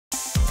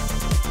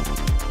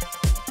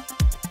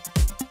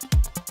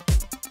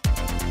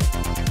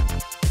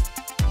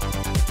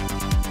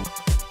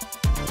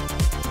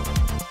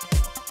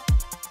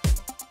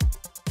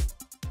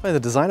Well, the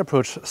design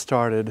approach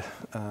started,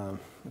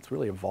 it's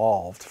really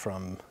evolved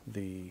from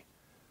the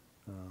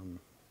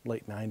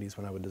late 90s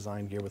when I would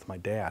design gear with my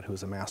dad, who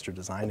was a master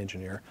design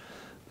engineer,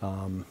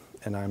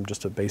 and I'm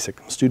just a basic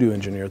studio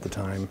engineer at the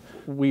time.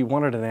 We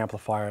wanted an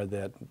amplifier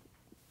that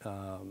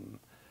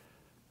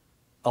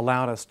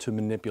allowed us to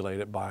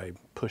manipulate it by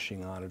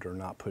pushing on it or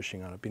not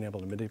pushing on it. Being able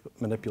to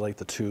manipulate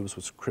the tubes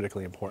was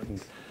critically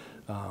important.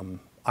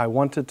 I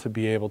wanted to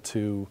be able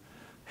to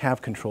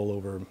have control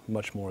over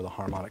much more of the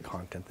harmonic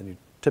content than you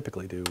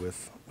typically do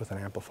with an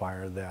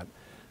amplifier that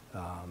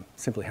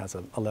simply has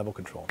a level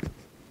control.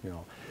 You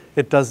know,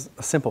 it does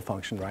a simple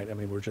function, right? I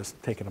mean, we're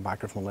just taking a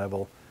microphone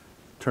level,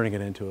 turning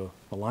it into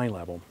a line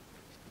level,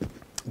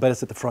 but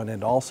it's at the front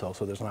end also,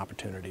 so there's an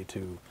opportunity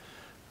to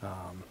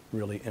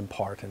really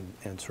impart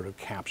and sort of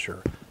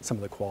capture some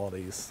of the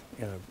qualities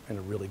in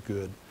a really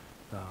good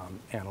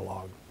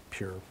analog,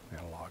 pure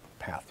analog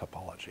path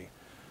topology.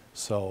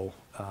 So,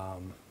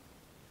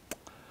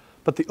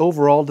 but the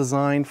overall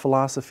design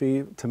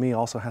philosophy, to me,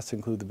 also has to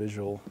include the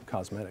visual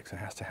cosmetics. It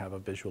has to have a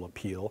visual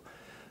appeal.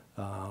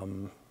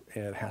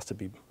 It has to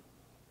be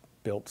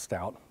built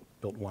stout,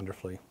 built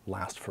wonderfully,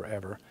 last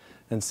forever,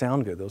 and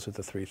sound good. Those are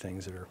the three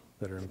things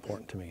that are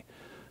important to me.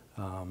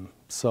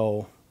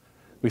 So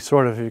we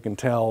sort of, if you can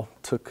tell,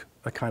 took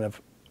a kind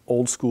of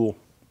old school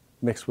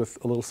mixed with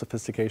a little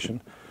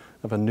sophistication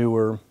of a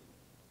newer,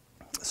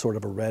 sort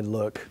of a red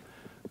look.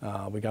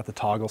 We got the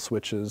toggle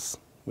switches.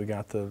 We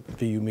got the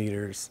VU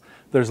meters.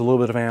 There's a little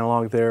bit of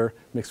analog there,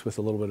 mixed with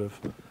a little bit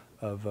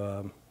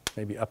of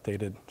maybe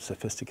updated,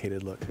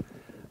 sophisticated look,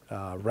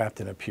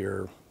 wrapped in a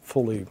pure,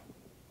 fully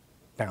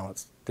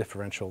balanced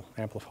differential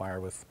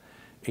amplifier with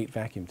 8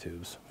 vacuum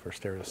tubes for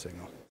stereo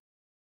signal.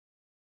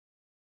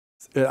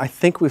 I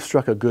think we've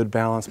struck a good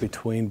balance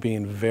between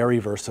being very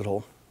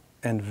versatile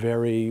and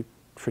very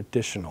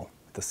traditional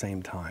at the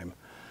same time.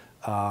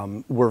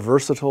 We're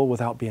versatile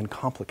without being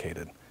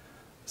complicated.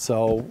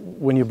 So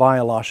when you buy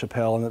a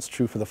LaChapell, and it's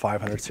true for the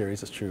 500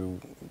 series, it's true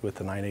with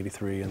the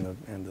 983 and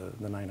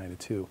the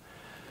 992,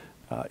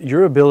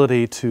 your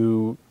ability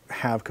to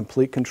have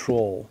complete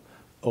control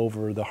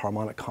over the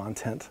harmonic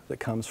content that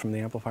comes from the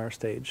amplifier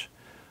stage,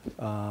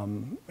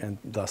 and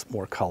thus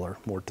more color,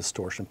 more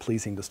distortion,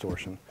 pleasing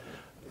distortion.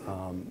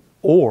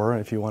 Or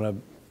if you want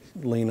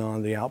to lean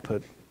on the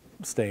output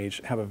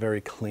stage, have a very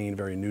clean,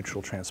 very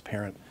neutral,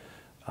 transparent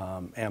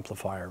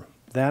amplifier.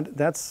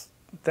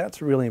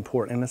 That's really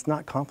important, and it's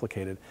not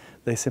complicated.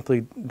 They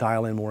simply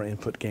dial in more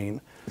input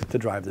gain to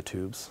drive the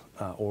tubes,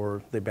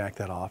 or they back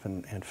that off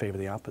and favor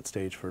the output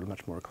stage for a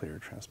much more clear,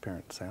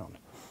 transparent sound.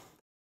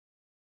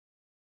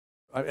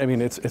 I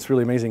mean, it's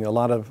really amazing. A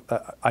lot of,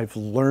 I've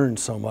learned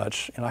so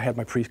much, and I had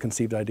my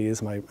preconceived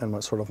ideas and my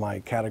sort of my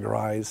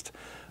categorized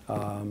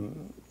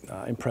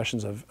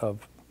impressions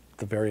of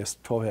the various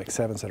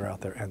 12AX7s that are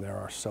out there, and there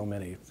are so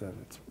many.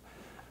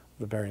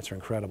 The variants are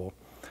incredible.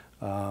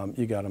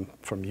 You got them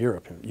from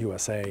Europe,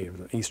 USA,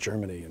 East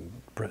Germany, and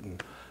Britain.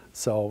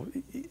 So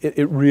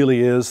it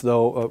really is,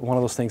 though, one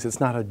of those things.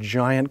 It's not a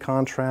giant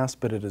contrast,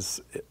 but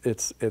it's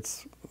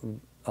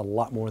a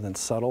lot more than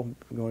subtle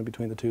going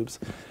between the tubes.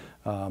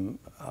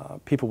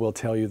 People will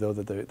tell you, though,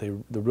 that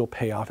the real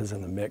payoff is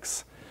in the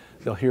mix.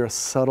 They'll hear a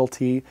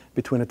subtlety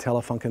between a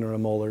Telefunken or a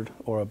Mollard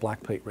or a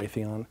black plate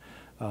Raytheon.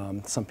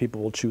 Some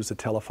people will choose a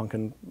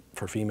Telefunken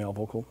for female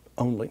vocal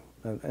only,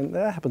 and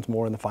that happens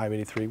more in the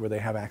 583 where they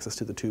have access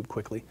to the tube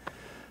quickly.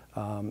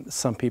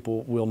 Some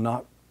people will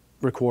not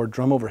record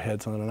drum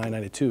overheads on a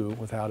 992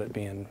 without it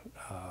being,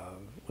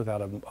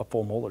 without a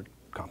full Mollard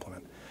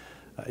complement.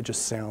 It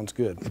just sounds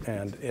good,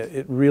 and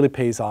it really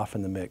pays off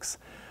in the mix.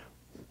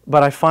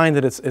 But I find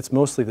that it's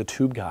mostly the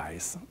tube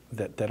guys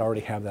that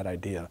already have that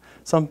idea.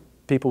 Some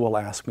people will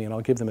ask me, and I'll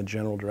give them a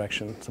general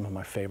direction. Some of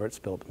my favorites,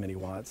 built mini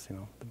watts, you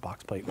know, the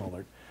box plate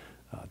Mollard,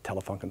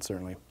 Telefunken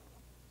certainly.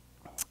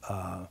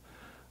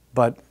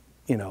 But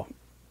you know,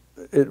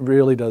 it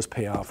really does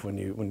pay off when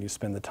you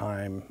spend the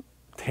time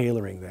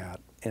tailoring that,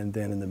 and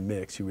then in the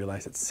mix you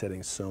realize it's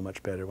sitting so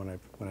much better when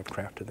I've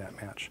crafted that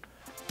match.